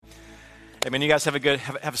Hey man, you guys have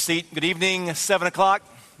a seat. Good evening, 7 o'clock.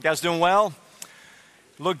 You guys doing well?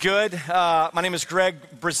 Look good. My name is Greg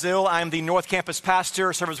Breazeale. I'm the North Campus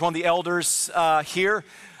pastor, serve as one of the elders here.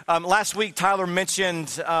 Last week, Tyler mentioned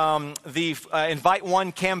the Invite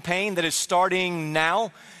One campaign that is starting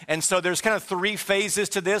now. And so there's kind of three phases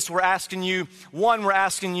to this. We're asking you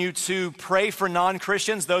to pray for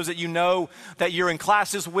non-Christians, those that you know that you're in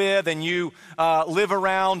classes with and you live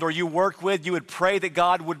around or you work with. You would pray that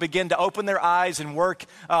God would begin to open their eyes and work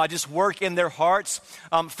in their hearts.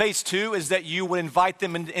 Phase two is that you would invite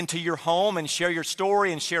them into your home and share your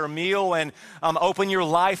story and share a meal and open your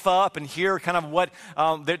life up and hear kind of what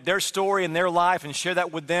their story and their life and share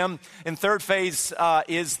that with them. And third phase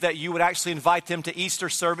is that you would actually invite them to Easter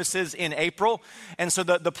services in April. And so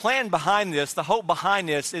the plan behind this, the hope behind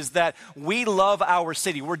this is that we love our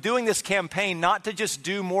city. We're doing this campaign not to just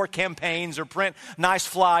do more campaigns or print nice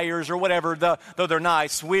flyers or whatever, though they're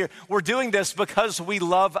nice. We're doing this because we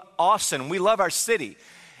love Austin. We love our city.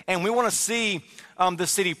 And we want to see the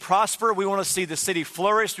city prosper. We want to see the city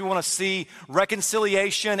flourish. We want to see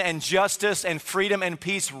reconciliation and justice and freedom and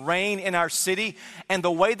peace reign in our city. And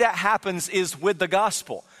the way that happens is with the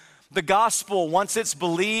gospel. The gospel, once it's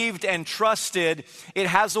believed and trusted, it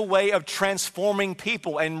has a way of transforming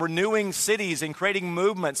people and renewing cities and creating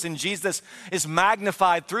movements. And Jesus is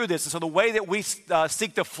magnified through this. And so the way that we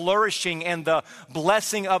seek the flourishing and the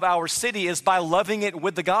blessing of our city is by loving it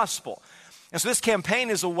with the gospel. And so this campaign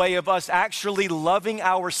is a way of us actually loving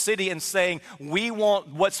our city and saying, we want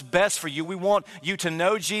what's best for you. We want you to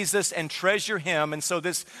know Jesus and treasure him. And so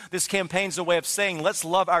this campaign is a way of saying, let's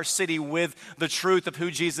love our city with the truth of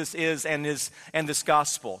who Jesus is and this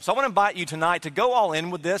gospel. So I want to invite you tonight to go all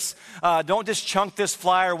in with this. Don't just chunk this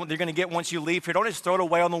flyer you're going to get once you leave here. Don't just throw it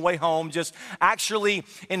away on the way home. Just actually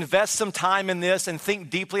invest some time in this and think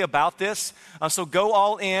deeply about this. So go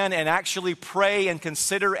all in and actually pray and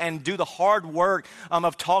consider and do the hard work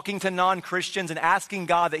of talking to non-Christians and asking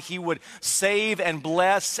God that he would save and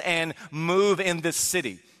bless and move in this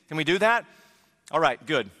city. Can we do that? All right,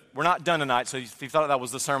 good. We're not done tonight, so if you thought that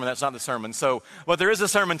was the sermon, that's not the sermon. But there is a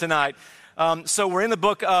sermon tonight. So we're in the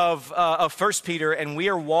book of 1 Peter, and we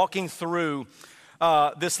are walking through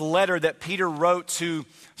this letter that Peter wrote to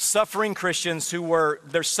suffering Christians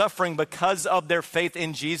they're suffering because of their faith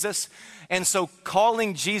in Jesus. And so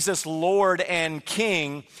calling Jesus Lord and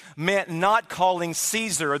King meant not calling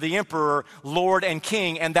Caesar, the emperor, Lord and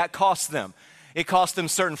King, and that cost them. It cost them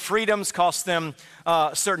certain freedoms, cost them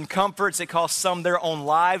certain comforts. It cost some their own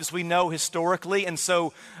lives, we know historically. And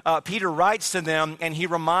so Peter writes to them, and he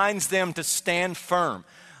reminds them to stand firm.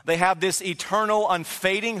 They have this eternal,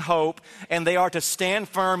 unfading hope, and they are to stand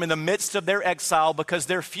firm in the midst of their exile because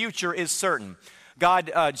their future is certain.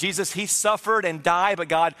 Jesus, he suffered and died, but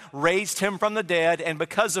God raised him from the dead. And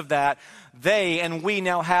because of that, they and we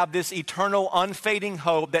now have this eternal, unfading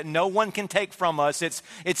hope that no one can take from us.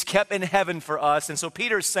 It's kept in heaven for us. And so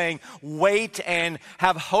Peter's saying, wait and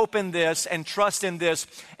have hope in this and trust in this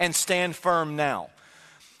and stand firm now.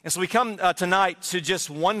 And so we come tonight to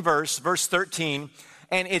just one verse 13.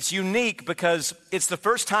 And it's unique because it's the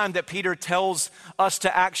first time that Peter tells us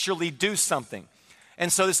to actually do something.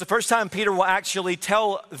 And so this is the first time Peter will actually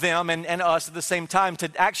tell them and us at the same time to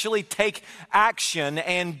actually take action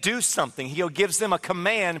and do something. He gives them a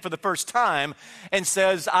command for the first time and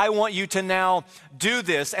says, I want you to now do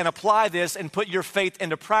this and apply this and put your faith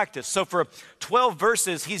into practice. So for 12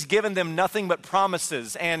 verses, he's given them nothing but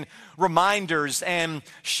promises and reminders and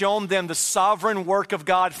shown them the sovereign work of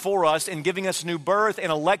God for us in giving us new birth, in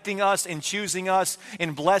electing us, in choosing us,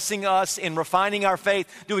 in blessing us, in refining our faith,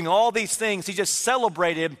 doing all these things. He just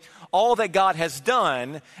celebrated all that God has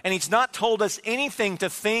done, and he's not told us anything to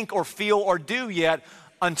think or feel or do yet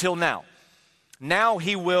until now. Now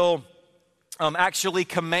he will actually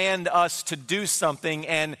command us to do something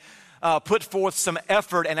and put forth some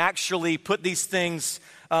effort and actually put these things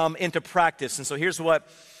into practice. And so here's what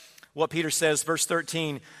Peter says, verse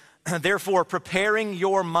 13, therefore preparing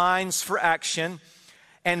your minds for action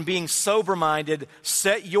and being sober-minded,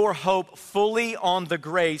 set your hope fully on the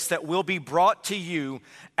grace that will be brought to you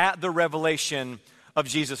at the revelation of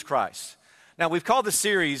Jesus Christ. Now, we've called the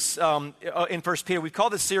series, in 1 Peter, we've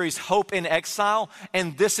called the series Hope in Exile,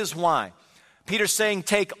 and this is why. Peter's saying,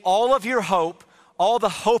 take all of your hope, all the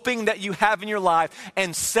hoping that you have in your life,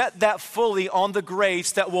 and set that fully on the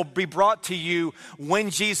grace that will be brought to you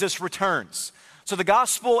when Jesus returns. So the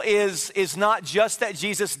gospel is not just that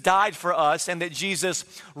Jesus died for us and that Jesus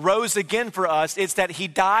rose again for us. It's that he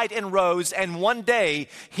died and rose, and one day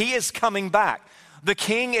he is coming back. The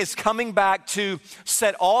king is coming back to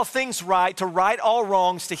set all things right, to right all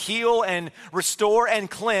wrongs, to heal and restore and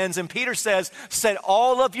cleanse. And Peter says, set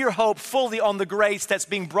all of your hope fully on the grace that's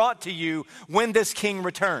being brought to you when this king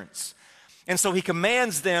returns. And so he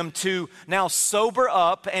commands them to now sober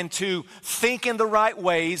up and to think in the right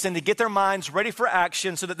ways and to get their minds ready for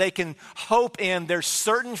action so that they can hope in their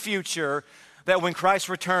certain future that when Christ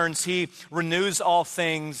returns, he renews all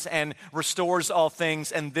things and restores all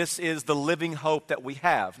things, and this is the living hope that we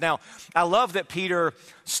have. Now, I love that Peter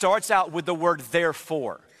starts out with the word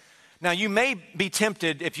therefore. Now, you may be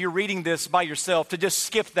tempted, if you're reading this by yourself, to just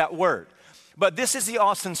skip that word. But this is the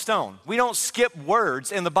Austin Stone. We don't skip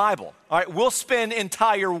words in the Bible. All right, we'll spend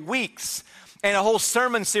entire weeks and a whole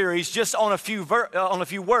sermon series just on a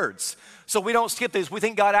few words. So we don't skip these. We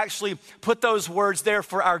think God actually put those words there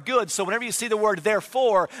for our good. So whenever you see the word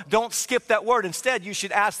therefore, don't skip that word. Instead, you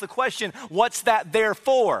should ask the question, what's that there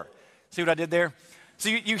for? See what I did there? So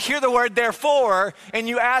you hear the word therefore, and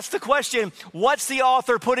you ask the question, what's the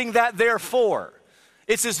author putting that there for?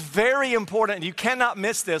 It's just very important. You cannot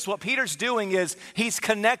miss this. What Peter's doing is he's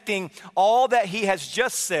connecting all that he has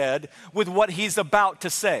just said with what he's about to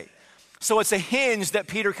say. So it's a hinge that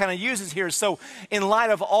Peter kind of uses here. So in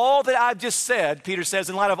light of all that I've just said, Peter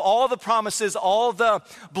says, in light of all the promises, all the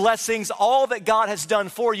blessings, all that God has done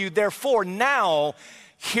for you, therefore now,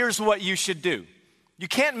 here's what you should do. You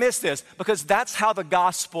can't miss this because that's how the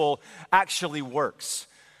gospel actually works.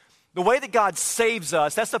 The way that God saves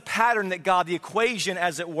us, that's the pattern that God, the equation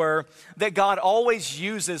as it were, that God always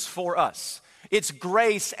uses for us. It's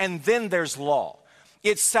grace and then there's law.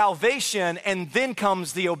 It's salvation, and then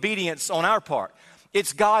comes the obedience on our part.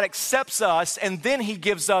 It's God accepts us, and then he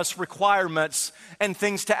gives us requirements and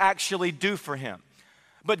things to actually do for him.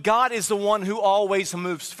 But God is the one who always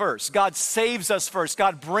moves first. God saves us first.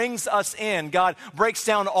 God brings us in. God breaks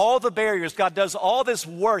down all the barriers. God does all this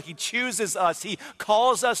work. He chooses us. He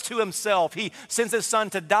calls us to himself. He sends his son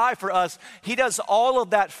to die for us. He does all of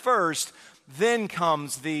that first. Then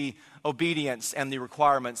comes the obedience and the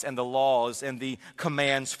requirements and the laws and the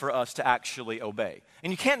commands for us to actually obey.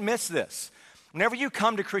 And you can't miss this. Whenever you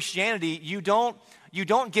come to Christianity, you don't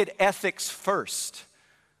get ethics first.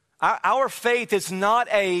 Our faith is not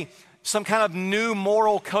some kind of new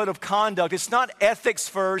moral code of conduct. It's not ethics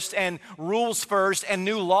first and rules first and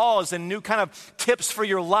new laws and new kind of tips for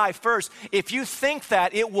your life first. If you think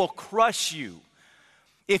that, it will crush you.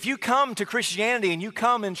 If you come to Christianity and you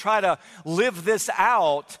come and try to live this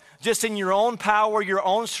out just in your own power, your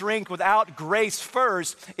own strength, without grace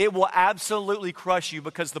first, it will absolutely crush you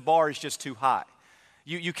because the bar is just too high.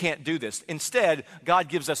 You can't do this. Instead, God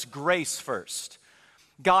gives us grace first.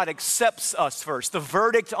 God accepts us first. The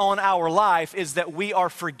verdict on our life is that we are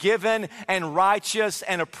forgiven and righteous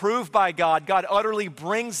and approved by God. God utterly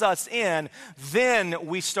brings us in. Then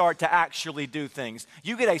we start to actually do things.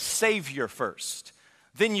 You get a Savior first.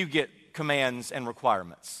 Then you get commands and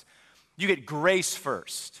requirements. You get grace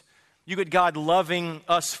first. You get God loving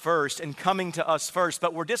us first and coming to us first.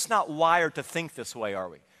 But we're just not wired to think this way, are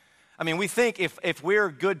we? I mean, we think if we're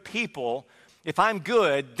good people, if I'm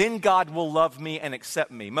good, then God will love me and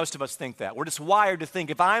accept me. Most of us think that. We're just wired to think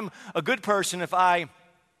if I'm a good person, if I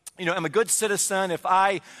am a good citizen, if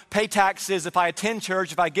I pay taxes, if I attend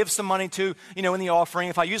church, if I give some money to, in the offering,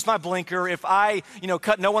 if I use my blinker, if I,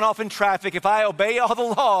 cut no one off in traffic, if I obey all the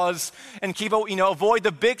laws and avoid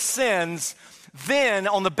the big sins, then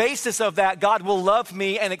on the basis of that, God will love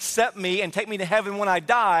me and accept me and take me to heaven when I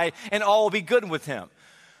die, and all will be good with him.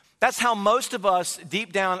 That's how most of us,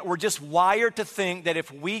 deep down, we're just wired to think that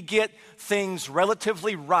if we get things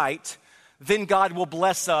relatively right, then God will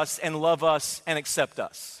bless us and love us and accept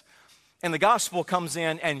us. And the gospel comes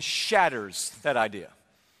in and shatters that idea.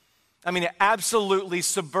 I mean, it absolutely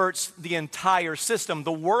subverts the entire system.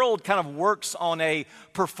 The world kind of works on a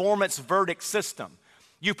performance verdict system.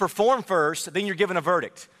 You perform first, then you're given a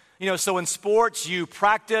verdict. So in sports, you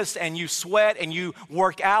practice and you sweat and you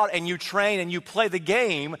work out and you train and you play the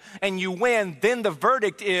game and you win. Then the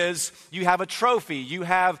verdict is you have a trophy, you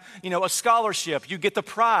have, a scholarship, you get the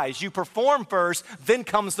prize. You perform first, then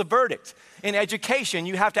comes the verdict. In education,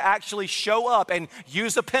 you have to actually show up and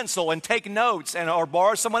use a pencil and take notes or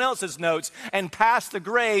borrow someone else's notes and pass the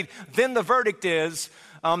grade. Then the verdict is,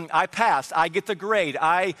 I passed, I get the grade,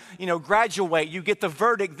 I, graduate, you get the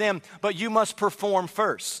verdict then, but you must perform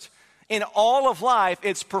first. In all of life,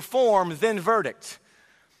 it's perform, then verdict.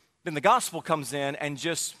 Then the gospel comes in and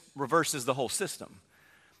just reverses the whole system.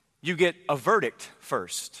 You get a verdict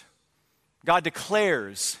first. God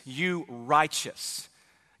declares you righteous.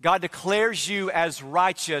 God declares you as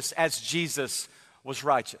righteous as Jesus was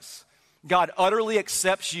righteous. God utterly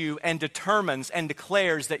accepts you and determines and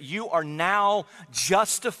declares that you are now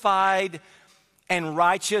justified and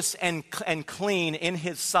righteous and clean in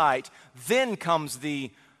his sight, then comes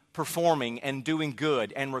the performing and doing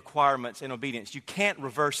good and requirements and obedience. You can't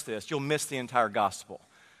reverse this. You'll miss the entire gospel.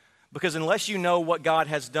 Because unless you know what God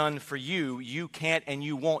has done for you, you can't and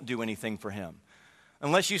you won't do anything for him.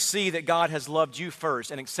 Unless you see that God has loved you first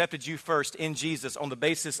and accepted you first in Jesus on the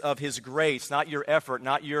basis of his grace, not your effort,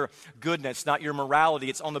 not your goodness, not your morality.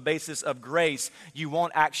 It's on the basis of grace. You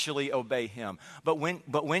won't actually obey him. But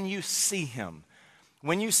when you see him,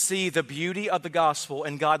 when you see the beauty of the gospel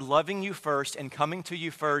and God loving you first and coming to you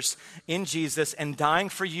first in Jesus and dying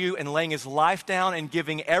for you and laying his life down and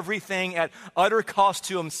giving everything at utter cost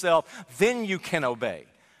to himself, then you can obey.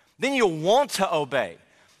 Then you'll want to obey.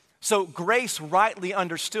 So grace, rightly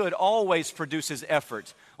understood, always produces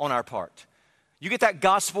effort on our part. You get that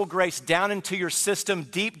gospel grace down into your system,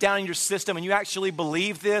 deep down in your system, and you actually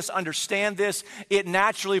believe this, understand this, it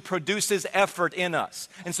naturally produces effort in us.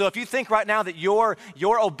 And so if you think right now that your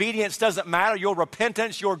obedience doesn't matter, your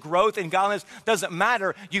repentance, your growth in godliness doesn't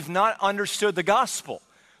matter, you've not understood the gospel.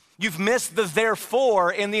 You've missed the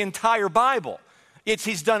therefore in the entire Bible.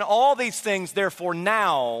 He's done all these things, therefore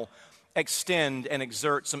now extend and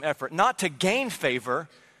exert some effort. Not to gain favor,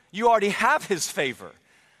 you already have his favor.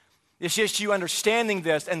 It's just you understanding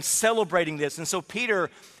this and celebrating this. And so Peter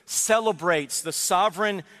celebrates the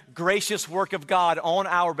sovereign, gracious work of God on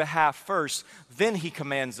our behalf first. Then he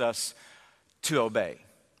commands us to obey.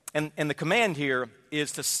 And the command here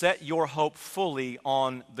is to set your hope fully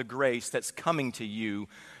on the grace that's coming to you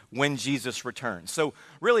when Jesus returns. So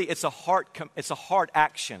really, it's a heart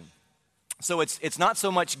action. So it's not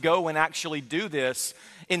so much go and actually do this.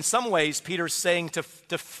 In some ways, Peter's saying to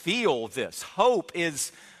feel this. Hope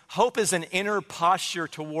is an inner posture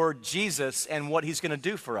toward Jesus and what he's going to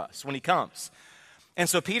do for us when he comes. And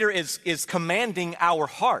so Peter is commanding our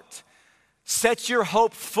heart. Set your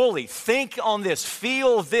hope fully. Think on this.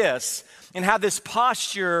 Feel this. And have this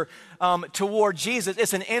posture toward Jesus.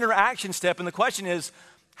 It's an interaction step. And the question is,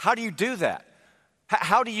 how do you do that?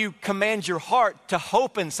 How do you command your heart to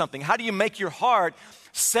hope in something? How do you make your heart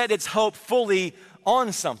set its hope fully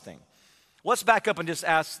on something? Let's back up and just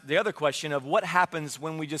ask the other question of what happens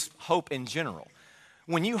when we just hope in general.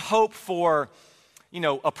 When you hope for,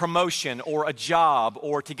 a promotion or a job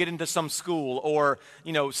or to get into some school or,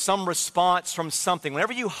 some response from something.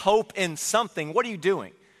 Whenever you hope in something, what are you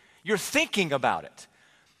doing? You're thinking about it.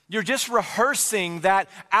 You're just rehearsing that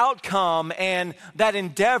outcome and that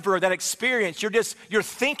endeavor, that experience. You're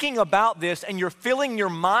thinking about this and you're filling your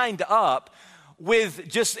mind up with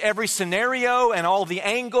just every scenario and all the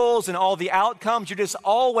angles and all the outcomes. It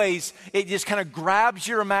just kind of grabs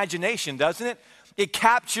your imagination, doesn't it? It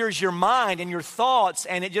captures your mind and your thoughts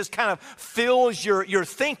and it just kind of fills your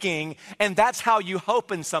thinking, and that's how you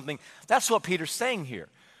hope in something. That's what Peter's saying here.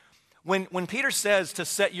 When Peter says to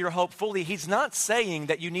set your hope fully, he's not saying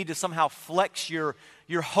that you need to somehow flex your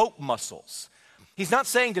hope muscles. He's not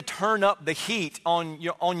saying to turn up the heat on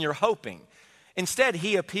your hoping. Instead,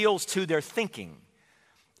 he appeals to their thinking.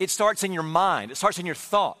 It starts in your mind. It starts in your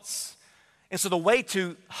thoughts. And so the way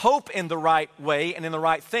to hope in the right way and in the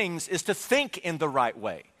right things is to think in the right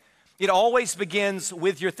way. It always begins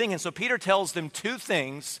with your thinking. So Peter tells them two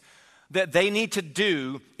things that they need to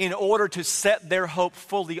do in order to set their hope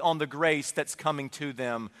fully on the grace that's coming to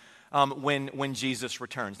them when Jesus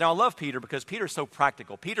returns. Now, I love Peter because Peter's so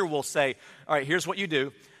practical. Peter will say, all right, here's what you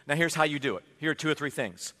do. Now, here's how you do it. Here are two or three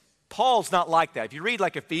things. Paul's not like that. If you read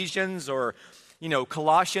like Ephesians or,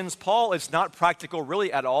 Colossians, Paul is not practical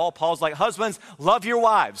really at all. Paul's like, husbands, love your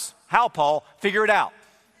wives. How, Paul? Figure it out.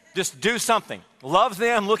 Just do something. Love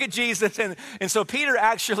them. Look at Jesus. And so Peter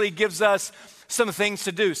actually gives us some things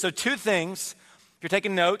to do. So two things, if you're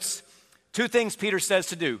taking notes, two things Peter says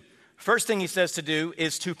to do. First thing he says to do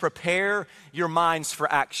is to prepare your minds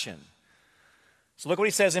for action. So look what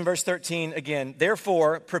he says in verse 13 again.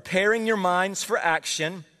 Therefore, preparing your minds for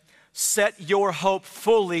action, set your hope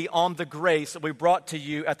fully on the grace that we brought to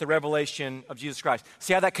you at the revelation of Jesus Christ.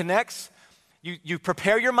 See how that connects? You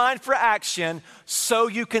prepare your mind for action so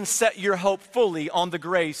you can set your hope fully on the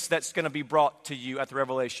grace that's going to be brought to you at the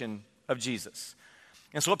revelation of Jesus.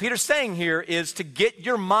 And so what Peter's saying here is to get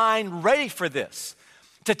your mind ready for this,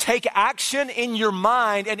 to take action in your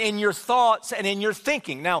mind and in your thoughts and in your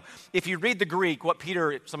thinking. Now, if you read the Greek, what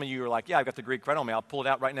Peter, some of you are like, yeah, I've got the Greek right on me. I'll pull it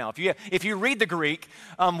out right now. If you read the Greek,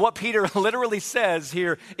 what Peter literally says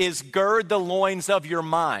here is gird the loins of your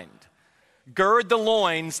mind. Gird the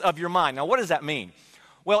loins of your mind. Now, what does that mean?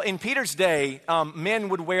 Well, in Peter's day, men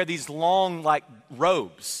would wear these long,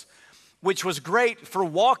 robes. which was great for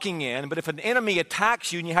walking in, but if an enemy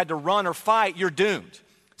attacks you and you had to run or fight, you're doomed.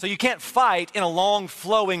 So you can't fight in a long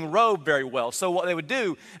flowing robe very well. So what they would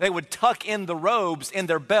do, they would tuck in the robes in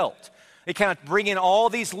their belt. They kind of bring in all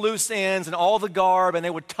these loose ends and all the garb, and they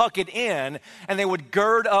would tuck it in, and they would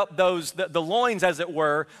gird up the loins, as it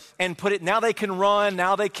were, and put it. Now they can run,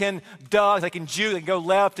 now they can duck, they can juke, they can go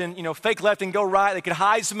left and, fake left and go right. They could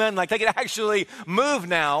Heisman, they could actually move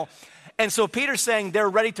now. And so Peter's saying they're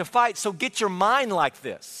ready to fight, so get your mind like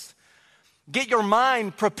this. Get your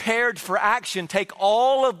mind prepared for action. Take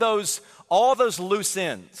all those loose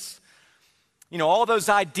ends. All those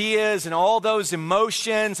ideas and all those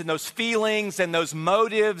emotions and those feelings and those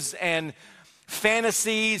motives and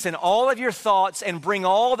fantasies and all of your thoughts, and bring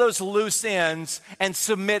all those loose ends and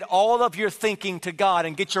submit all of your thinking to God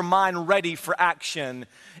and get your mind ready for action,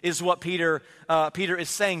 is what Peter is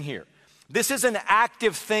saying here. This is an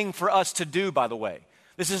active thing for us to do, by the way.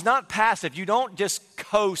 This is not passive. You don't just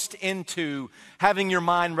coast into having your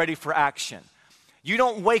mind ready for action. You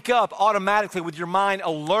don't wake up automatically with your mind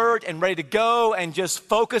alert and ready to go and just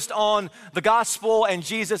focused on the gospel and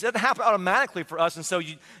Jesus. It doesn't happen automatically for us, and so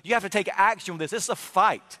you have to take action with this. This is a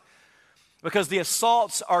fight because the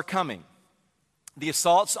assaults are coming. The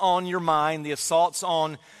assaults on your mind, the assaults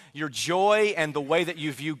on your joy and the way that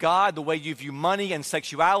you view God, the way you view money and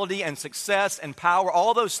sexuality and success and power,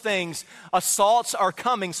 all those things, assaults are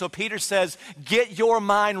coming. So Peter says, get your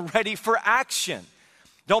mind ready for action.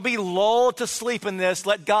 Don't be lulled to sleep in this.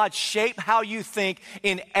 Let God shape how you think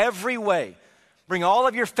in every way. Bring all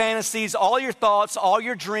of your fantasies, all your thoughts, all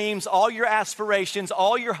your dreams, all your aspirations,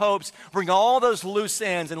 all your hopes. Bring all those loose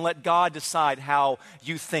ends and let God decide how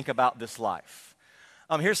you think about this life.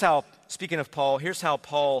 Speaking of Paul, here's how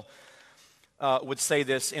Paul would say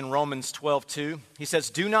this in Romans 12:2. He says,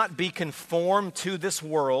 do not be conformed to this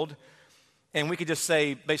world. And we could just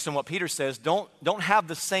say, based on what Peter says, don't have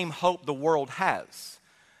the same hope the world has.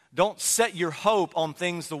 Don't set your hope on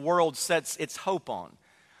things the world sets its hope on.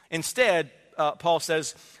 Instead, Paul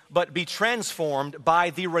says, but be transformed by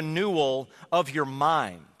the renewal of your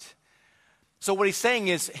mind. So what he's saying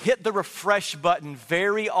is hit the refresh button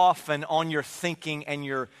very often on your thinking and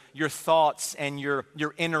your thoughts and your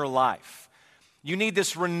inner life. You need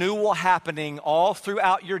this renewal happening all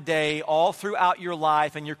throughout your day, all throughout your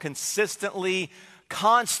life, and you're consistently,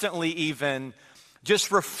 constantly even,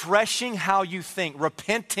 just refreshing how you think,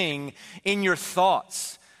 repenting in your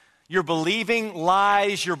thoughts. You're believing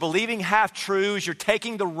lies, you're believing half-truths, you're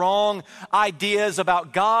taking the wrong ideas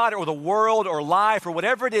about God or the world or life or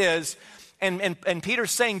whatever it is. And Peter's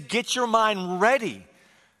saying, get your mind ready,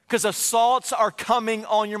 because assaults are coming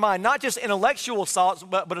on your mind. Not just intellectual assaults,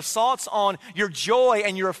 but assaults on your joy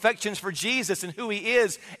and your affections for Jesus and who he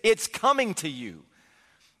is. It's coming to you.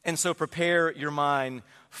 And so prepare your mind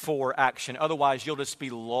for action. Otherwise, you'll just be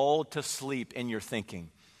lulled to sleep in your thinking.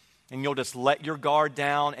 And you'll just let your guard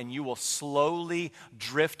down and you will slowly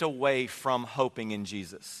drift away from hoping in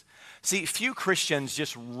Jesus. See, few Christians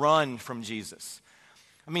just run from Jesus.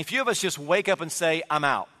 I mean, few of us just wake up and say, I'm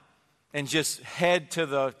out, and just head to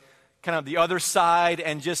the kind of the other side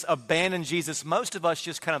and just abandon Jesus. Most of us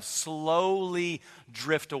just kind of slowly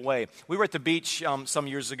drift away. We were at the beach some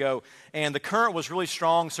years ago, and the current was really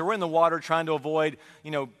strong, so we're in the water trying to avoid,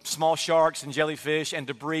 small sharks and jellyfish and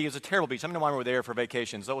debris. It was a terrible beach. I don't know why we were there for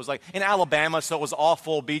vacation. So it was like in Alabama, so it was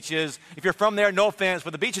awful beaches. If you're from there, no offense,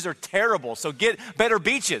 but the beaches are terrible, so get better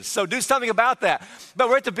beaches. So do something about that. But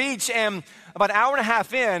we're at the beach, and about an hour and a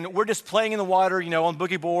half in, we're just playing in the water, on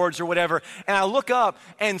boogie boards or whatever, and I look up,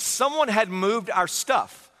 and someone had moved our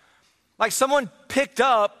stuff. Like someone picked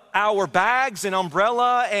up our bags and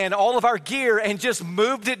umbrella and all of our gear and just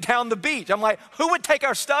moved it down the beach. I'm like, who would take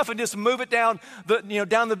our stuff and just move it down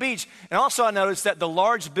the beach? And also I noticed that the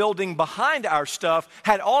large building behind our stuff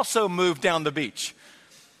had also moved down the beach.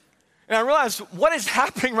 And I realized what is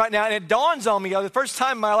happening right now, and it dawns on me, the first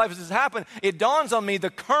time in my life this has happened, it dawns on me the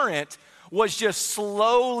current was just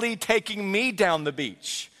slowly taking me down the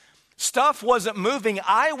beach. Stuff wasn't moving,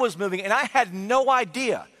 I was moving, and I had no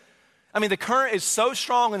idea. I mean, the current is so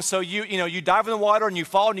strong, and so you dive in the water and you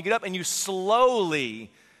fall and you get up and you slowly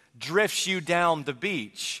drifts you down the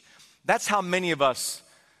beach. That's how many of us,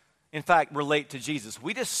 in fact, relate to Jesus.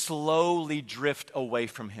 We just slowly drift away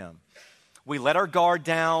from him. We let our guard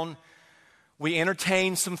down. We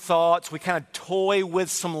entertain some thoughts. We kind of toy with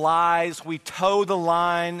some lies. We toe the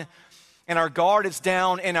line. And our guard is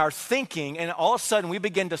down in our thinking, and all of a sudden we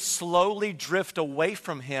begin to slowly drift away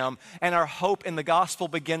from him, and our hope in the gospel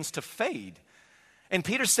begins to fade. And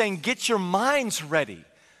Peter's saying, get your minds ready.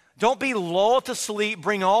 Don't be lulled to sleep.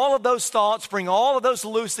 Bring all of those thoughts, bring all of those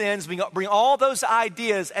loose ends, bring all those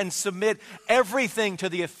ideas and submit everything to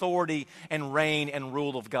the authority and reign and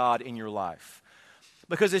rule of God in your life.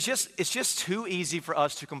 Because it's just too easy for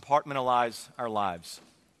us to compartmentalize our lives.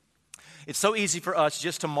 It's so easy for us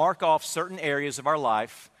just to mark off certain areas of our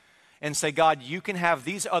life and say, God, you can have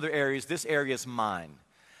these other areas. This area is mine.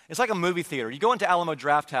 It's like a movie theater. You go into Alamo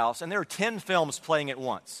Drafthouse, and there are 10 films playing at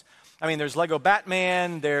once. I mean, there's Lego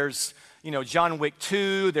Batman, there's, John Wick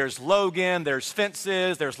 2, there's Logan, there's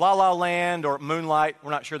Fences, there's La La Land or Moonlight.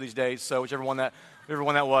 We're not sure these days, so whichever one that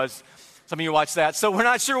was. Some of you watch that. So we're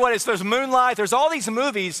not sure what it is. There's Moonlight, there's all these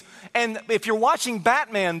movies. And if you're watching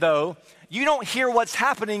Batman, though, you don't hear what's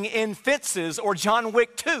happening in Fences or John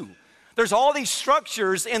Wick 2. There's all these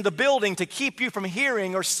structures in the building to keep you from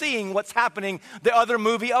hearing or seeing what's happening the other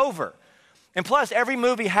movie over. And plus, every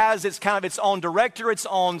movie has its own director, its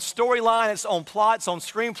own storyline, its own plot, its own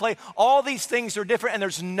screenplay. All these things are different, and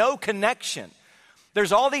there's no connection.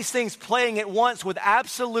 There's all these things playing at once with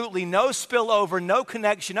absolutely no spillover, no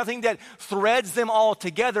connection, nothing that threads them all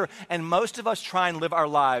together. And most of us try and live our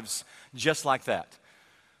lives just like that.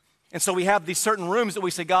 And so we have these certain rooms that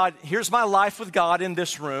we say, God, here's my life with God in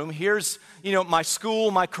this room. Here's, my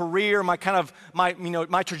school, my career, my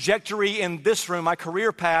trajectory in this room, my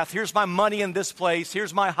career path. Here's my money in this place.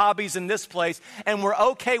 Here's my hobbies in this place. And we're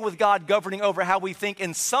okay with God governing over how we think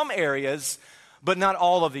in some areas, but not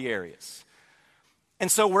all of the areas. And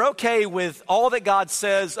so we're okay with all that God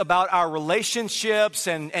says about our relationships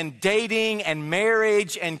and dating and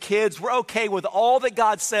marriage and kids. We're okay with all that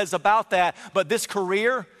God says about that, but this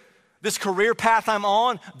career path I'm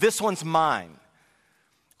on, this one's mine.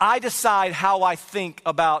 I decide how I think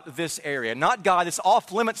about this area. Not God, it's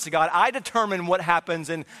off limits to God. I determine what happens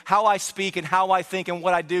and how I speak and how I think and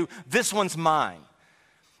what I do. This one's mine.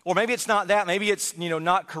 Or maybe it's not that. Maybe it's,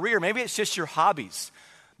 not career. Maybe it's just your hobbies.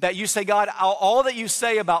 That you say, God, all that you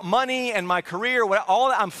say about money and my career,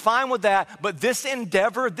 I'm fine with that, but this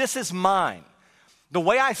endeavor, this is mine. The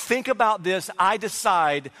way I think about this, I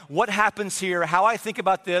decide what happens here, how I think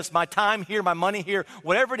about this, my time here, my money here,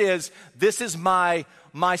 whatever it is, this is my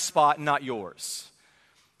spot, not yours.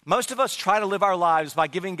 Most of us try to live our lives by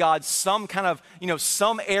giving God some kind of,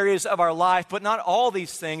 some areas of our life, but not all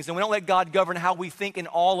these things, and we don't let God govern how we think in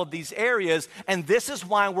all of these areas, and this is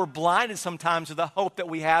why we're blinded sometimes to the hope that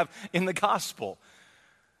we have in the gospel.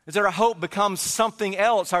 Is that our hope becomes something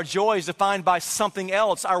else. Our joy is defined by something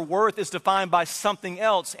else. Our worth is defined by something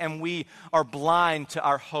else. And we are blind to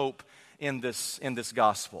our hope in this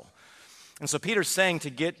gospel. And so Peter's saying to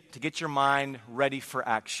get your mind ready for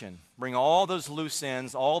action. Bring all those loose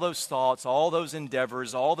ends, all those thoughts, all those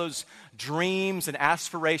endeavors, all those dreams and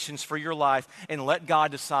aspirations for your life, and let God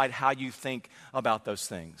decide how you think about those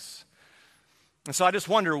things. And so I just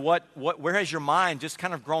wonder, where has your mind just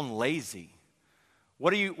kind of grown lazy?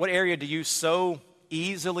 What area do you so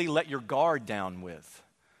easily let your guard down with?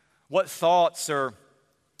 What thoughts or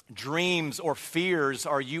dreams or fears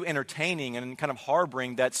are you entertaining and kind of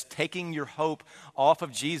harboring that's taking your hope off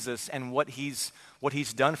of Jesus and what he's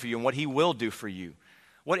done for you and what he will do for you?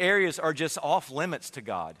 What areas are just off limits to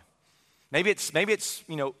God? Maybe it's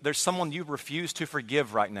there's someone you refuse to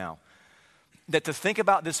forgive right now. That to think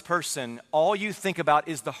about this person, all you think about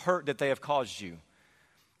is the hurt that they have caused you.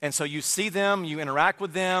 And so you see them, you interact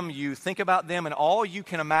with them, you think about them, and all you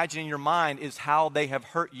can imagine in your mind is how they have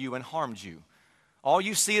hurt you and harmed you. All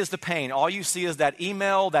you see is the pain. All you see is that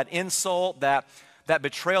email, that insult, that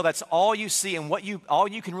betrayal. That's all you see. And all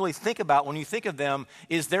you can really think about when you think of them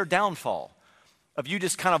is their downfall. Of you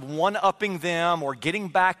just kind of one-upping them or getting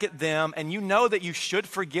back at them. And you know that you should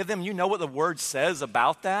forgive them. You know what the word says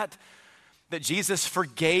about that. That Jesus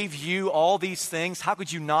forgave you all these things. How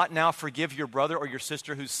could you not now forgive your brother or your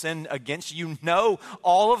sister who's sinned against you? You know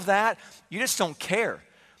all of that. You just don't care.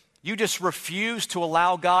 You just refuse to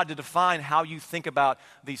allow God to define how you think about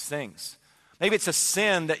these things. Maybe it's a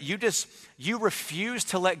sin that you refuse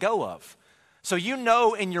to let go of. So you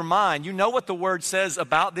know in your mind, you know what the word says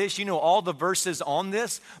about this. You know all the verses on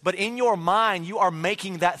this. But in your mind, you are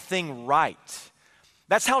making that thing right.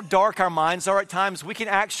 That's how dark our minds are at times. We can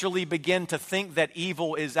actually begin to think that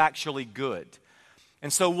evil is actually good.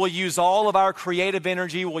 And so we'll use all of our creative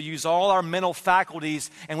energy, we'll use all our mental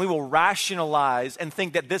faculties, and we will rationalize and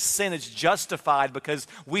think that this sin is justified because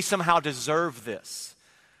we somehow deserve this.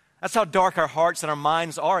 That's how dark our hearts and our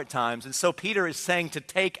minds are at times. And so Peter is saying to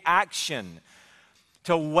take action,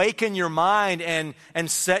 to awaken your mind and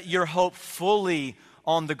set your hope fully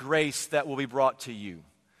on the grace that will be brought to you.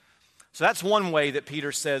 So that's one way that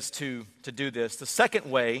Peter says to do this. The second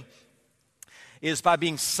way is by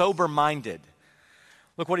being sober-minded.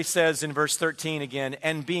 Look what he says in verse 13 again.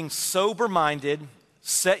 And being sober-minded,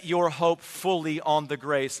 set your hope fully on the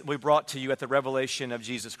grace we brought to you at the revelation of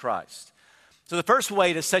Jesus Christ. So the first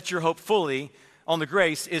way to set your hope fully on the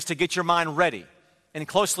grace is to get your mind ready. And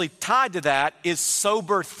closely tied to that is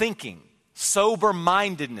sober thinking,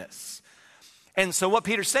 sober-mindedness. And so what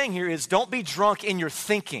Peter's saying here is don't be drunk in your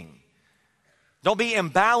thinking. Don't be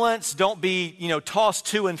imbalanced. Don't be, tossed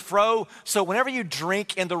to and fro. So whenever you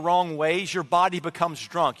drink in the wrong ways, your body becomes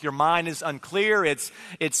drunk. Your mind is unclear. It's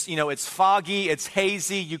foggy. It's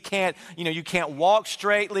hazy. You can't walk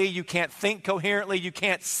straightly. You can't think coherently. You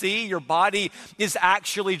can't see. Your body is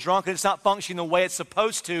actually drunk and it's not functioning the way it's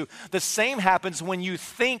supposed to. The same happens when you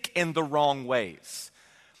think in the wrong ways.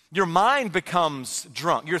 Your mind becomes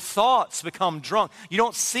drunk. Your thoughts become drunk. You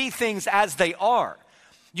don't see things as they are.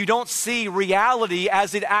 You don't see reality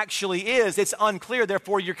as it actually is. It's unclear.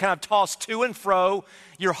 Therefore, you're kind of tossed to and fro.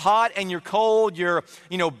 You're hot and you're cold. You're,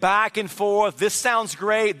 back and forth. This sounds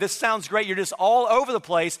great. This sounds great. You're just all over the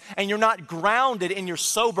place, and you're not grounded in your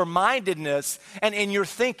sober-mindedness and in your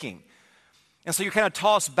thinking. And so you're kind of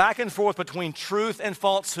tossed back and forth between truth and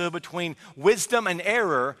falsehood, between wisdom and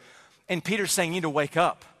error. And Peter's saying you need to wake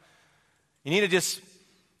up. You need to just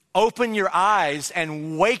open your eyes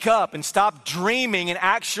and wake up and stop dreaming and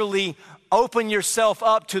actually open yourself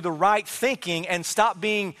up to the right thinking and stop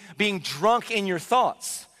being drunk in your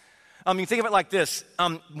thoughts. You think of it like this.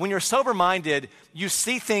 When you're sober-minded, you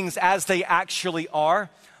see things as they actually are.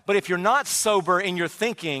 But if you're not sober in your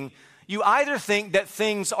thinking, you either think that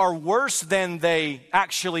things are worse than they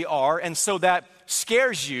actually are, and so that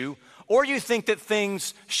scares you, or you think that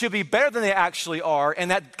things should be better than they actually are,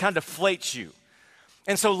 and that kind of deflates you.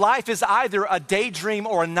 And so life is either a daydream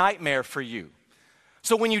or a nightmare for you.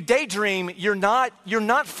 So when you daydream, you're not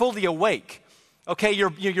fully awake. Okay,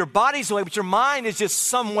 your body's awake, but your mind is just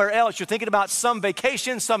somewhere else. You're thinking about some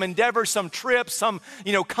vacation, some endeavor, some trip, some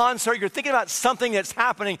concert. You're thinking about something that's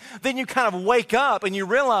happening. Then you kind of wake up and you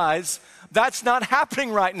realize that's not happening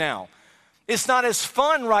right now. It's not as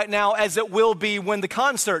fun right now as it will be when the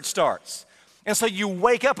concert starts. And so you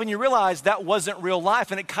wake up and you realize that wasn't real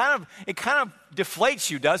life, and it kind of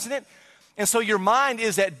deflates you, doesn't it? And so your mind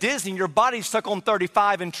is at Disney, your body's stuck on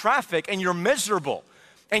 35 in traffic, and you're miserable.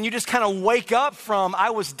 And you just kind of wake up from,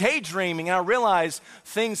 I was daydreaming, and I realize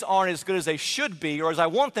things aren't as good as they should be or as I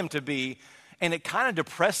want them to be, and it kind of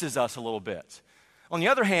depresses us a little bit. On the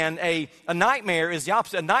other hand, a nightmare is the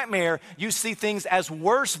opposite. A nightmare, you see things as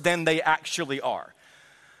worse than they actually are.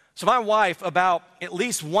 So my wife, about at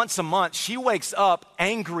least once a month, she wakes up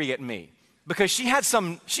angry at me because she had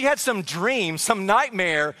some dream, some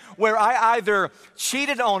nightmare where I either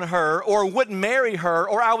cheated on her or wouldn't marry her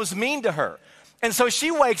or I was mean to her. And so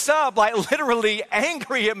she wakes up like literally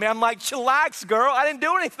angry at me. I'm like, chillax, girl. I didn't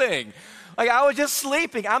do anything. Like I was just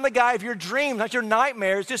sleeping. I'm the guy of your dreams, not your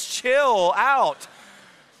nightmares. Just chill out.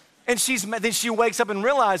 And then she wakes up and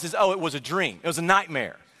realizes, oh, it was a dream. It was a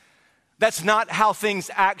nightmare. That's not how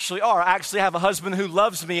things actually are. I actually have a husband who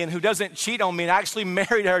loves me and who doesn't cheat on me, and I actually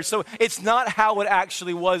married her. So it's not how it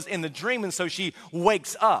actually was in the dream, and so she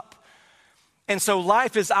wakes up. And so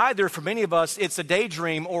life is either, for many of us, it's a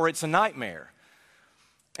daydream or it's a nightmare.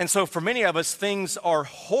 And so for many of us, things are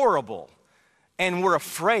horrible and we're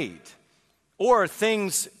afraid. Or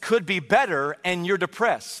things could be better and you're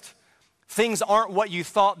depressed. Things aren't what you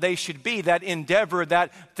thought they should be. That endeavor,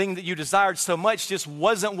 that thing that you desired so much just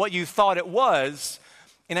wasn't what you thought it was.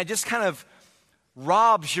 And it just kind of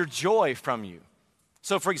robs your joy from you.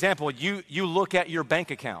 So for example, you look at your bank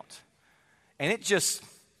account and it just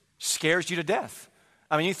scares you to death.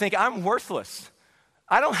 I mean, you think, I'm worthless.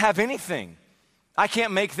 I don't have anything. I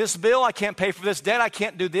can't make this bill. I can't pay for this debt. I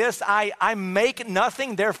can't do this. I make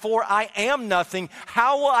nothing. Therefore, I am nothing.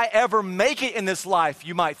 How will I ever make it in this life,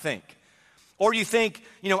 you might think. Or you think,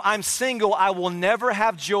 I'm single, I will never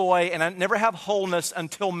have joy and I never have wholeness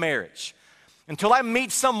until marriage. Until I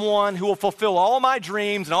meet someone who will fulfill all my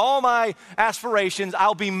dreams and all my aspirations,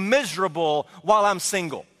 I'll be miserable while I'm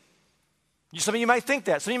single. Some of you might think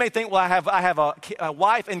that. Some of you may think, well, I have a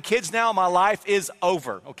wife and kids now. My life is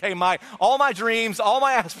over, okay? All my dreams, all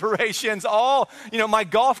my aspirations, my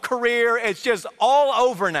golf career, it's just all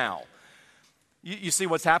over now. You see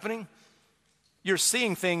what's happening? You're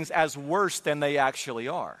seeing things as worse than they actually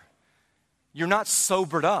are. You're not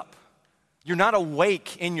sobered up. You're not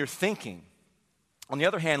awake in your thinking. On the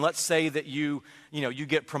other hand, let's say that you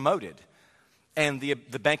get promoted and the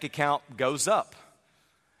bank account goes up.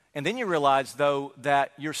 And then you realize, though,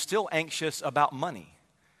 that you're still anxious about money.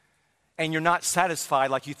 And you're not satisfied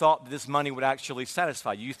like you thought this money would actually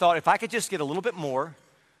satisfy you. You thought, if I could just get a little bit more,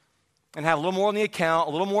 and have a little more on the account,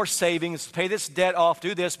 a little more savings, pay this debt off,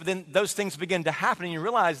 do this, but then those things begin to happen and you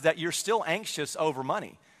realize that you're still anxious over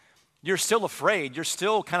money. You're still afraid. You're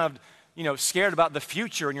still kind of, scared about the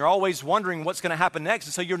future, and you're always wondering what's going to happen next.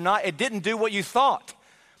 And so it didn't do what you thought.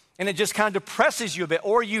 And it just kind of depresses you a bit.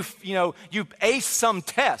 Or you aced some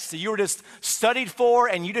test that you were just studied for,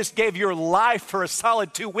 and you just gave your life for a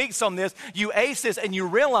solid 2 weeks on this. You aced this, and you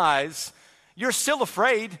realize you're still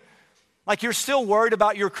afraid. Like you're still worried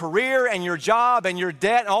about your career and your job and your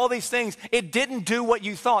debt and all these things. It didn't do what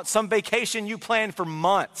you thought. Some vacation you planned for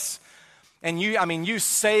months. And you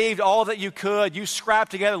saved all that you could. You scrapped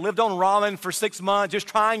together, lived on ramen for 6 months, just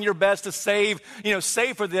trying your best to save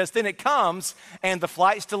for this. Then it comes, and the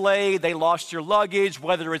flight's delayed. They lost your luggage,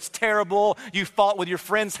 whether it's terrible. You fought with your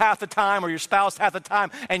friends half the time or your spouse half the time,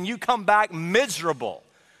 and you come back miserable.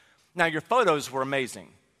 Now, your photos were amazing.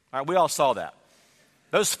 All right, we all saw that.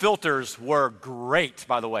 Those filters were great,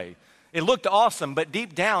 by the way. It looked awesome, but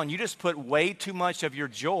deep down, you just put way too much of your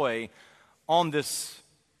joy on this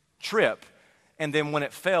trip. And then when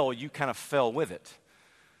it fell, you kind of fell with it.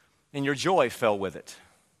 And your joy fell with it.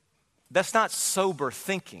 That's not sober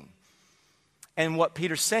thinking. And what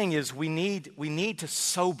Peter's saying is we need to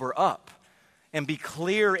sober up and be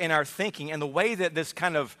clear in our thinking. And the way that this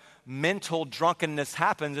kind of mental drunkenness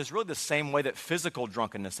happens is really the same way that physical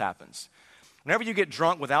drunkenness happens. Whenever you get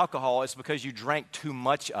drunk with alcohol, it's because you drank too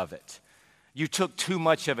much of it. You took too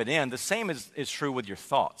much of it in. The same is true with your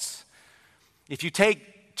thoughts. If you take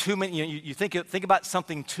too many, you think about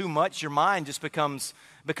something too much, your mind just becomes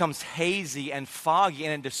hazy and foggy,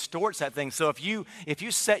 and it distorts that thing. So if you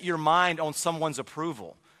set your mind on someone's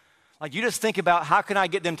approval, like you just think about how can I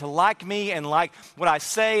get them to like me and like what I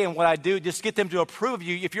say and what I do, just get them to approve of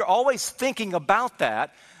you. If you're always thinking about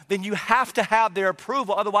that, then you have to have their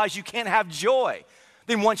approval. Otherwise, you can't have joy.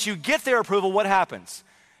 Then once you get their approval, what happens?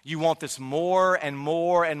 You want this more and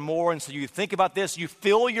more and more, and so you think about this, you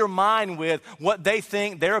fill your mind with what they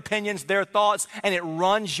think, their opinions, their thoughts, and it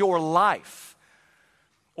runs your life.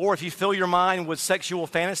 Or if you fill your mind with sexual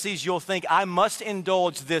fantasies, you'll think, I must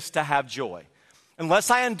indulge this to have joy. Unless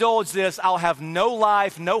I indulge this, I'll have no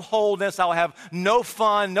life, no wholeness, I'll have no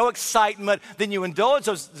fun, no excitement. Then you indulge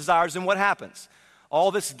those desires, and what happens? All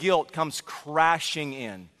this guilt comes crashing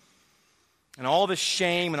in. And all this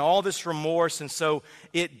shame and all this remorse, and so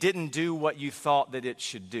it didn't do what you thought that it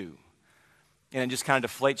should do. And it just kind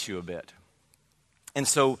of deflates you a bit. And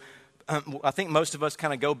so I think most of us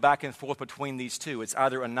kind of go back and forth between these two. It's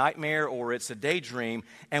either a nightmare or it's a daydream,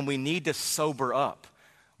 and we need to sober up.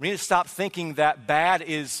 We need to stop thinking that bad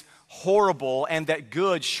is horrible and that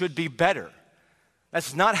good should be better.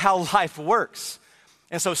 That's not how life works.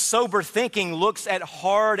 And so sober thinking looks at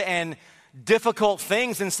hard and difficult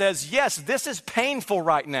things and says, yes, this is painful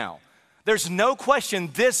right now. There's no question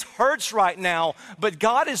this hurts right now, but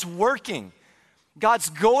God is working. God's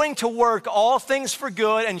going to work all things for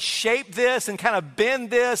good and shape this and kind of bend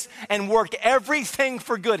this and work everything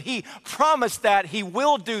for good. He promised that. He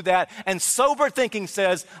will do that. And sober thinking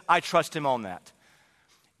says, I trust him on that.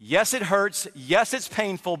 Yes, it hurts. Yes, it's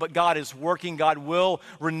painful, but God is working. God will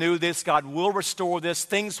renew this. God will restore this.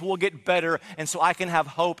 Things will get better, and so I can have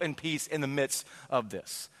hope and peace in the midst of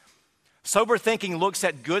this. Sober thinking looks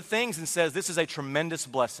at good things and says, this is a tremendous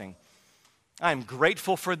blessing. I am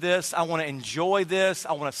grateful for this. I want to enjoy this.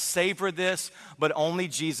 I want to savor this, but only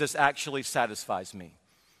Jesus actually satisfies me.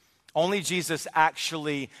 Only Jesus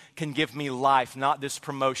actually can give me life, not this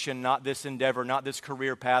promotion, not this endeavor, not this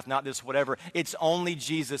career path, not this whatever. It's only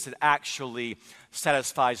Jesus that actually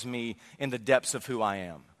satisfies me in the depths of who I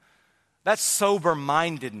am. That's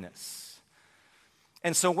sober-mindedness.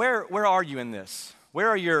 And so where are you in this?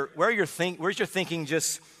 Where's your thinking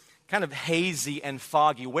just kind of hazy and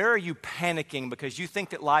foggy? Where are you panicking because you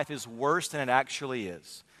think that life is worse than it actually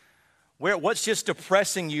is? What's just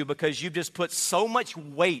depressing you because you've just put so much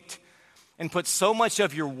weight and put so much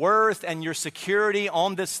of your worth and your security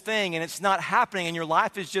on this thing, and it's not happening, and your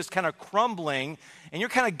life is just kind of crumbling, and you're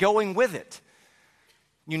kind of going with it.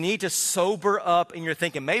 You need to sober up in your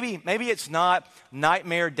thinking. Maybe it's not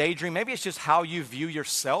nightmare, daydream. Maybe it's just how you view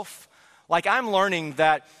yourself. Like I'm learning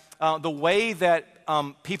that the way that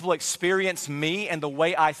people experience me and the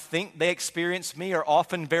way I think they experience me are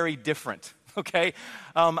often very different. Okay,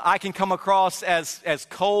 I can come across as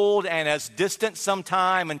cold and as distant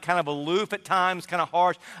sometime and kind of aloof at times, kind of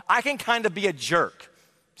harsh. I can kind of be a jerk.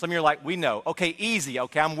 Some of you are like, we know. Okay, easy.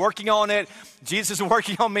 Okay, I'm working on it. Jesus is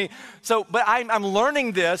working on me. So, but I'm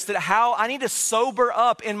learning this, that how I need to sober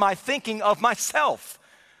up in my thinking of myself.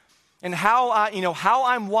 and how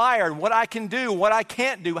I'm wired, what I can do, what I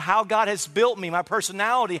can't do, how God has built me, my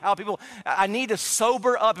personality, I need to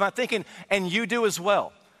sober up in my thinking, and you do as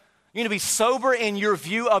well. You need to be sober in your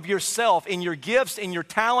view of yourself, in your gifts, in your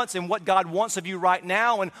talents, and what God wants of you right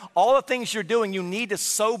now, and all the things you're doing. You need to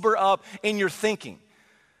sober up in your thinking.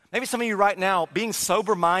 Maybe some of you right now, being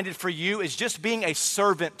sober-minded for you is just being a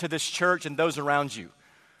servant to this church and those around you.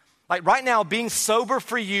 Like right now, being sober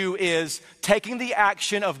for you is taking the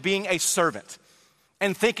action of being a servant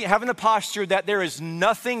and having the posture that there is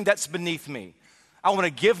nothing that's beneath me. I want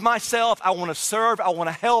to give myself, I want to serve, I want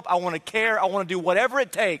to help, I want to care, I want to do whatever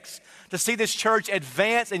it takes to see this church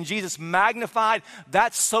advance and Jesus magnified.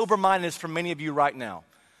 That's sober-mindedness for many of you right now.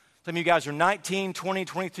 Some of you guys are 19, 20,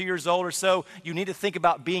 22 years old or so. You need to think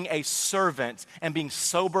about being a servant and being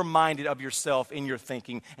sober-minded of yourself in your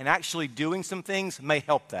thinking, and actually doing some things may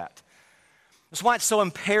help that. That's why it's so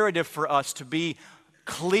imperative for us to be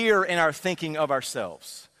clear in our thinking of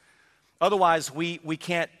ourselves. Otherwise, we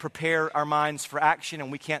can't prepare our minds for action,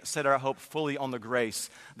 and we can't set our hope fully on the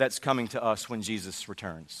grace that's coming to us when Jesus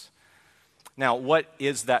returns. Now, what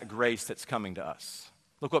is that grace that's coming to us?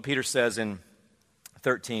 Look what Peter says in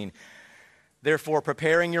 13. Therefore,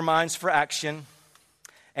 preparing your minds for action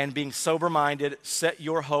and being sober-minded, set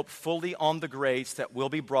your hope fully on the grace that will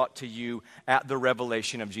be brought to you at the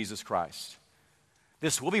revelation of Jesus Christ.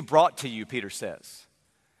 This will be brought to you, Peter says.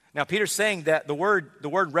 Now, Peter's saying that the word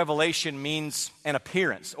revelation means an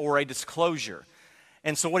appearance or a disclosure.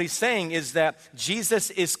 And so what he's saying is that Jesus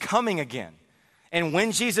is coming again. And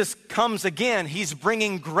when Jesus comes again, he's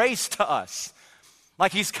bringing grace to us.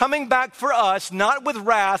 Like he's coming back for us, not with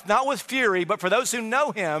wrath, not with fury, but for those who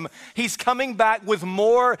know him, he's coming back with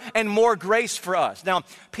more and more grace for us. Now,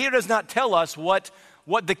 Peter does not tell us what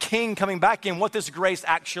the king coming back in, what this grace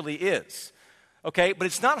actually is. Okay, but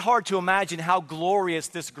it's not hard to imagine how glorious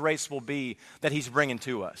this grace will be that he's bringing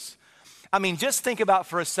to us. I mean, just think about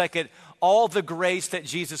for a second all the grace that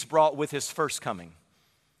Jesus brought with his first coming.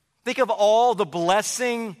 Think of all the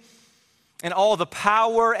blessing and all the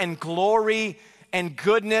power and glory and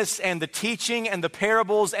goodness and the teaching and the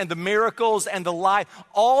parables and the miracles and the life,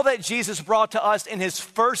 all that Jesus brought to us in his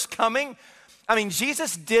first coming. I mean,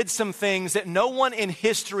 Jesus did some things that no one in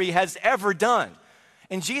history has ever done.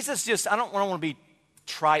 And Jesus I don't want to be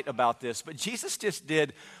trite about this, but Jesus just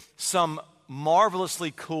did some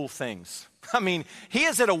marvelously cool things. I mean, he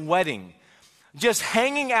is at a wedding, just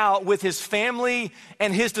hanging out with his family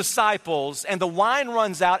and his disciples, and the wine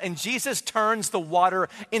runs out, and Jesus turns the water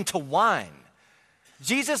into wine.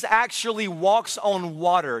 Jesus actually walks on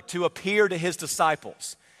water to appear to his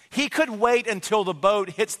disciples. He could wait until the boat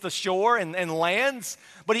hits the shore and lands,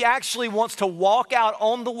 but he actually wants to walk out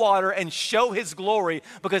on the water and show his glory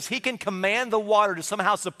because he can command the water to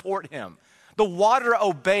somehow support him. The water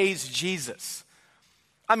obeys Jesus.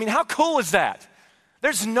 I mean, how cool is that?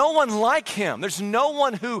 There's no one like him. There's no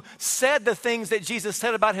one who said the things that Jesus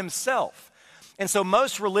said about himself. And so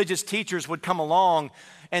most religious teachers would come along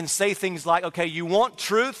and say things like, okay, you want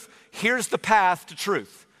truth? Here's the path to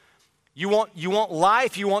truth. You want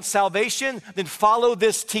life, you want salvation, then follow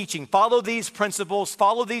this teaching, follow these principles,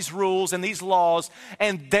 follow these rules and these laws,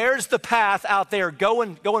 and there's the path out there. Go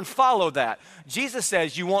and follow that. Jesus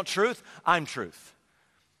says, you want truth? I'm truth.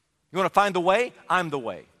 You want to find the way? I'm the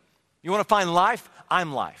way. You want to find life?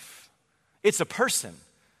 I'm life. It's a person.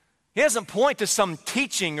 He doesn't point to some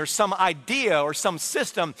teaching or some idea or some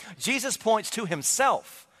system. Jesus points to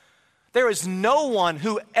himself. There is no one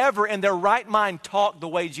who ever in their right mind talked the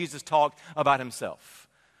way Jesus talked about himself.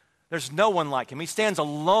 There's no one like him. He stands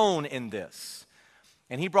alone in this.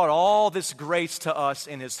 And he brought all this grace to us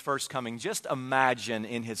in his first coming. Just imagine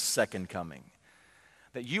in his second coming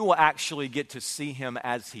that you will actually get to see him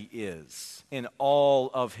as he is in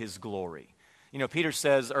all of his glory. You know, Peter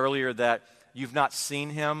says earlier that you've not seen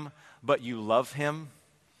him, but you love him.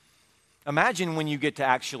 Imagine when you get to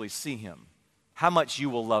actually see him, how much you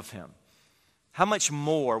will love him. How much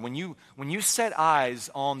more when you set eyes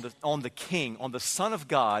on the King, on the Son of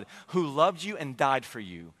God who loved you and died for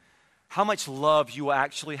you, how much love you will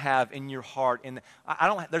actually have in your heart. And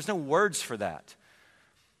there's no words for that.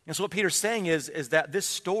 And so what Peter's saying is that this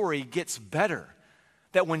story gets better.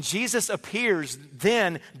 That when Jesus appears,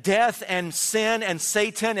 then death and sin and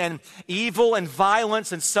Satan and evil and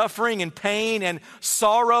violence and suffering and pain and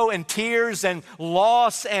sorrow and tears and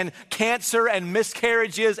loss and cancer and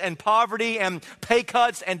miscarriages and poverty and pay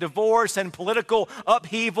cuts and divorce and political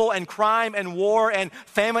upheaval and crime and war and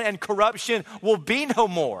famine and corruption will be no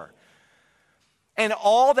more. And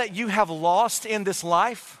all that you have lost in this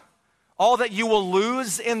life, all that you will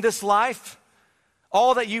lose in this life,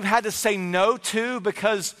 all that you've had to say no to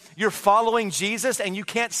because you're following Jesus and you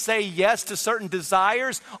can't say yes to certain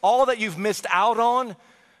desires, all that you've missed out on,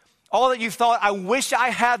 all that you've thought, I wish I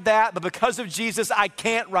had that, but because of Jesus, I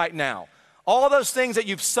can't right now. All those things that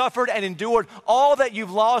you've suffered and endured, all that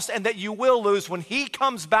you've lost and that you will lose when he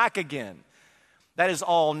comes back again, that is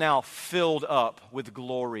all now filled up with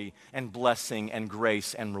glory and blessing and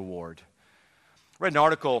grace and reward. I read an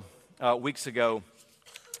article weeks ago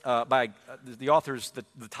by the authors.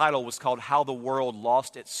 The title was called How the World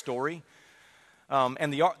Lost Its Story.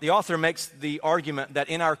 And the author makes the argument that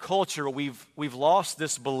in our culture, we've lost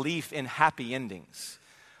this belief in happy endings.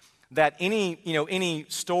 That any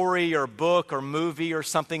story or book or movie or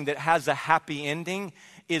something that has a happy ending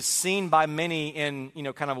is seen by many in,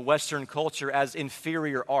 kind of Western culture as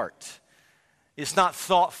inferior art. It's not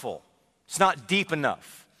thoughtful. It's not deep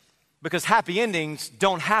enough. Because happy endings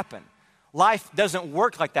don't happen. Life doesn't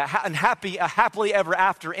work like that. And a happily ever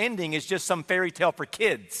after ending is just some fairy tale for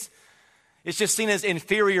kids. It's just seen as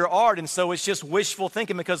inferior art, and so it's just wishful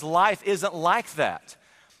thinking because life isn't like that.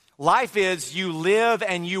 Life is you live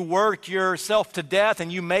and you work yourself to death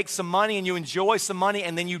and you make some money and you enjoy some money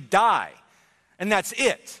and then you die. And that's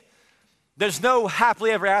it. There's no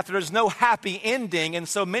happily ever after. There's no happy ending. And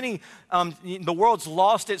so the world's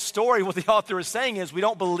lost its story. What the author is saying is we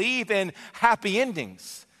don't believe in happy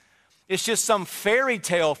endings. It's just some fairy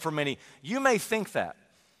tale for many. You may think that.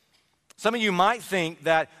 Some of you might think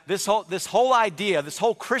that this whole idea, this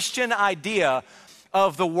whole Christian idea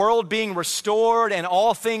of the world being restored and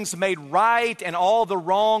all things made right and all the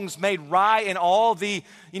wrongs made right and all the,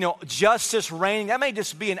 justice reigning, that may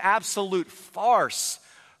just be an absolute farce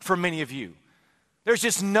for many of you. There's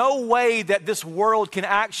just no way that this world can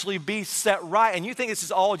actually be set right. And you think this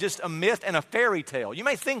is all just a myth and a fairy tale. You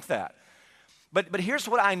may think that. But here's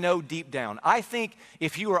what I know deep down. I think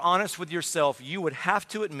if you are honest with yourself, you would have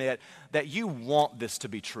to admit that you want this to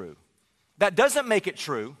be true. That doesn't make it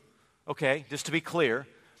true, okay, just to be clear.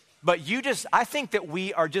 But I think that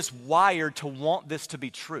we are just wired to want this to be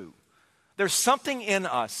true. There's something in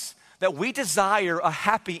us that we desire a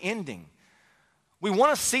happy ending. We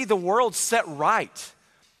want to see the world set right.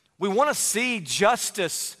 We want to see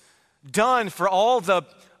justice done for all the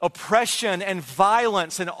oppression and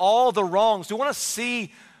violence and all the wrongs. We want to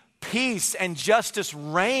see peace and justice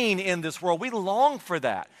reign in this world. We long for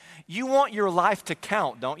that. You want your life to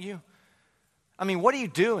count, don't you? I mean, what are you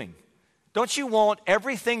doing? Don't you want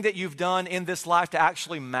everything that you've done in this life to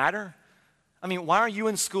actually matter? I mean, why are you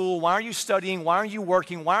in school? Why are you studying? Why are you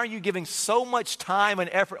working? Why are you giving so much time and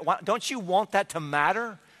effort? Don't you want that to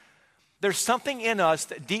matter? There's something in us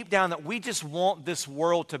that deep down that we just want this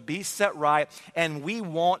world to be set right and we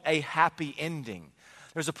want a happy ending.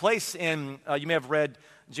 There's a place you may have read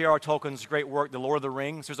J.R.R. Tolkien's great work, The Lord of the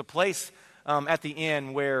Rings. There's a place at the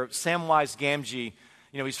end where Samwise Gamgee,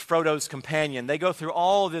 he's Frodo's companion. They go through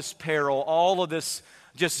all of this peril, all of this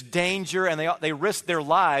just danger, and they risk their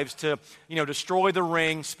lives to, destroy the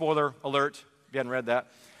ring. Spoiler alert, if you hadn't read that.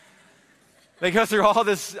 They go through all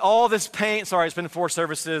this pain. Sorry, it's been 4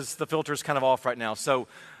 services. The filter's kind of off right now. So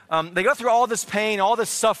they go through all this pain, all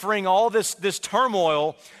this suffering, all this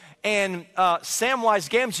turmoil, and Samwise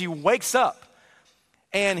Gamgee wakes up.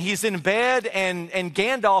 And he's in bed, and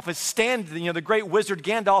Gandalf is standing, the great wizard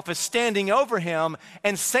Gandalf is standing over him,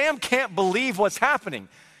 and Sam can't believe what's happening.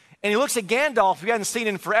 And he looks at Gandalf, who he hadn't seen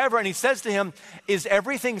in forever, and he says to him, "Is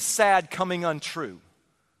everything sad coming untrue?"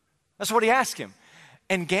 That's what he asked him.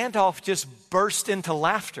 And Gandalf just burst into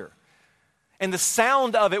laughter. And the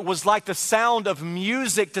sound of it was like the sound of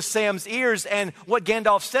music to Sam's ears. And what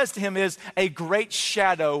Gandalf says to him is, "A great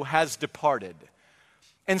shadow has departed."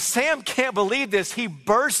 And Sam can't believe this. He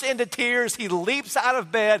bursts into tears. He leaps out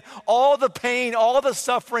of bed. All the pain, all the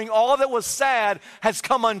suffering, all that was sad has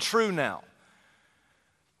come untrue now.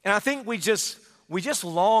 And I think we just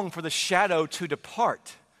long for the shadow to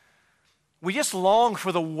depart. We just long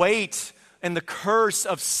for the weight and the curse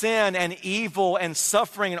of sin and evil and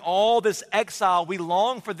suffering and all this exile. We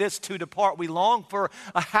long for this to depart. We long for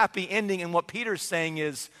a happy ending. And what Peter's saying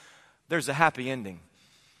is, there's a happy ending.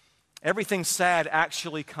 Everything sad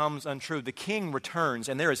actually comes untrue. The King returns,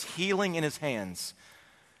 and there is healing in his hands.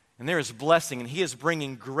 And there is blessing, and he is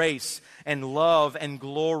bringing grace and love and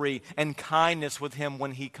glory and kindness with him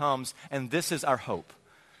when he comes. And this is our hope.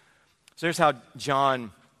 So here's how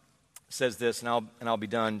John says this, and I'll be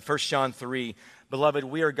done. 1 John 3, "Beloved,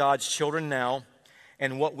 we are God's children now,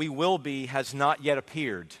 and what we will be has not yet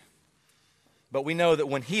appeared. But we know that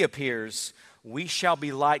when he appears, we shall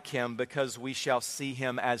be like him because we shall see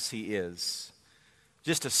him as he is."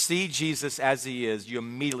 Just to see Jesus as he is, you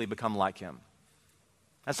immediately become like him.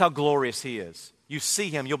 That's how glorious he is. You see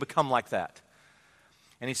him, you'll become like that.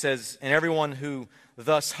 And he says, and everyone who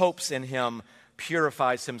thus hopes in him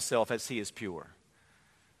purifies himself as he is pure.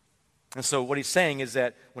 And so what he's saying is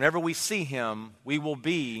that whenever we see him, we will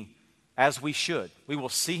be as we should. We will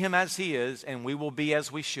see him as he is, and we will be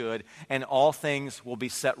as we should, and all things will be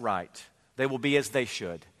set right. They will be as they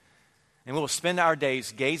should. And we will spend our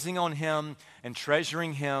days gazing on him and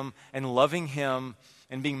treasuring him and loving him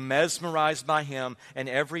and being mesmerized by him, and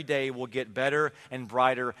every day will get better and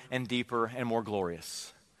brighter and deeper and more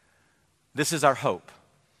glorious. This is our hope.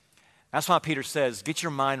 That's why Peter says, get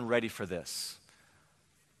your mind ready for this.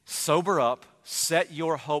 Sober up, set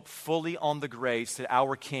your hope fully on the grace that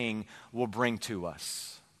our King will bring to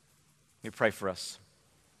us. Let me pray for us.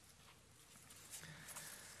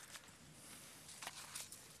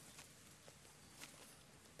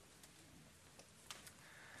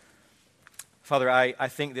 Father, I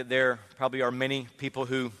think that there probably are many people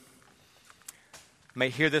who may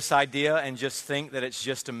hear this idea and just think that it's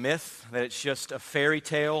just a myth, that it's just a fairy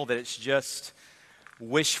tale, that it's just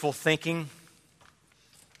wishful thinking.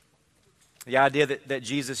 The idea that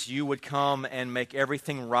Jesus, you would come and make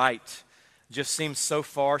everything right just seems so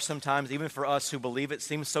far sometimes, even for us who believe it,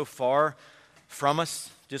 seems so far from us,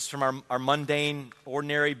 just from our mundane,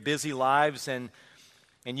 ordinary, busy lives, and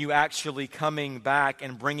you actually coming back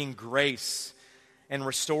and bringing grace and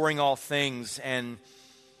restoring all things and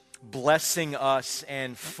blessing us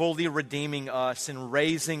and fully redeeming us and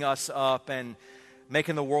raising us up and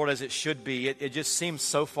making the world as it should be. It just seems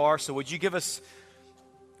so far. So would you give us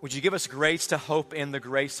grace to hope in the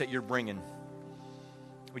grace that you're bringing?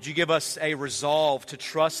 Would you give us a resolve to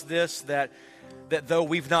trust this, that though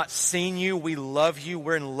we've not seen you, we love you,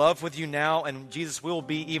 we're in love with you now, and Jesus, we'll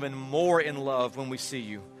be even more in love when we see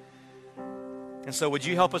you. And so would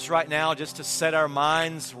you help us right now just to set our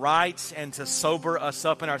minds right and to sober us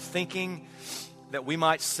up in our thinking, that we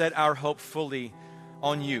might set our hope fully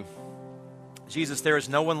on you. Jesus, there is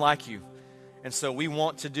no one like you. And so we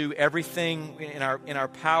want to do everything in our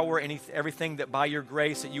power, everything that by your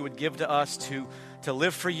grace that you would give to us to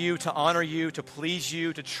live for you, to honor you, to please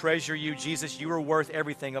you, to treasure you. Jesus, you are worth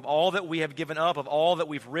everything. Of all that we have given up, of all that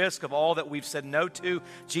we've risked, of all that we've said no to,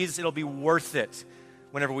 Jesus, it'll be worth it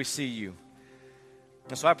whenever we see you.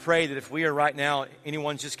 And so I pray that if we are right now,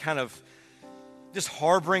 anyone just kind of just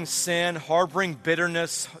harboring sin, harboring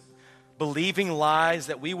bitterness, believing lies,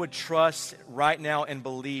 that we would trust right now and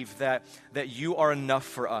believe that you are enough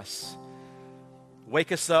for us.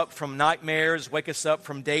 Wake us up from nightmares, wake us up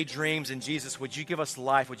from daydreams, and Jesus, would you give us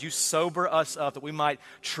life? Would you sober us up that we might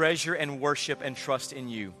treasure and worship and trust in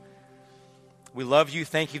you? We love you.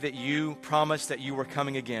 Thank you that you promised that you were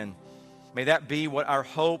coming again. May that be what our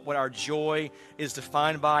hope, what our joy is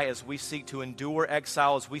defined by as we seek to endure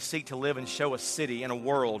exile, as we seek to live and show a city and a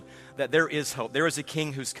world that there is hope. There is a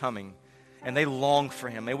King who's coming, and they long for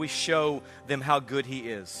him. May we show them how good he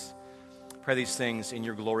is. Pray these things in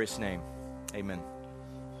your glorious name. Amen.